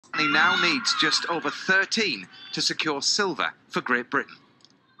Fragapane now needs just over 13 to secure silver for Great Britain.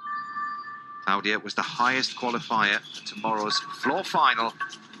 Claudia was the highest qualifier for tomorrow's floor final.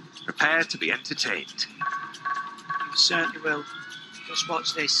 Prepare to be entertained. You certainly will. Just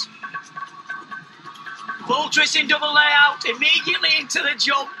watch this. Full twisting double layout, immediately into the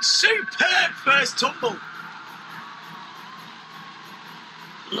jump. Superb first tumble.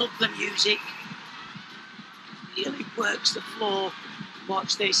 Love the music. Really works the floor.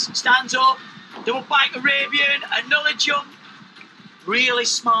 Watch this. Stands up. Double pike Arabian. Another jump. Really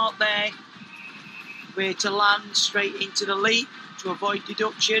smart there. Way to land straight into the leap to avoid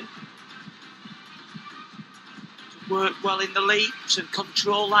deduction. To work well in the leaps and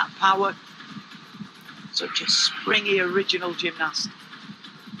control that power. Such a springy original gymnast.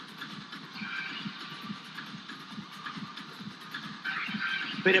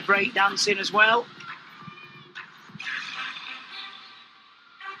 Bit of break dancing as well.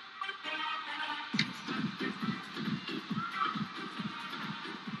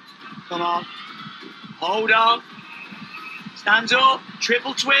 Come on. Hold on. Stands up.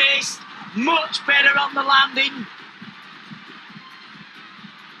 Triple twist. Much better on the landing.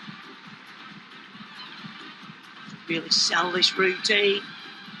 Really sell this routine.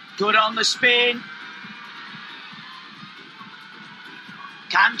 Good on the spin.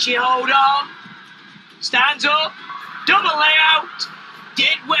 Can she hold on? Stands up. Double layout.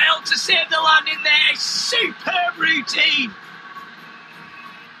 Did well to save the landing there. Superb routine.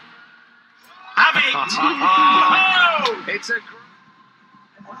 Have it. Oh! It's a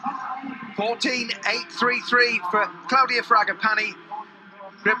 14.833 for Claudia Fragapane.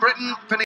 Great Britain finished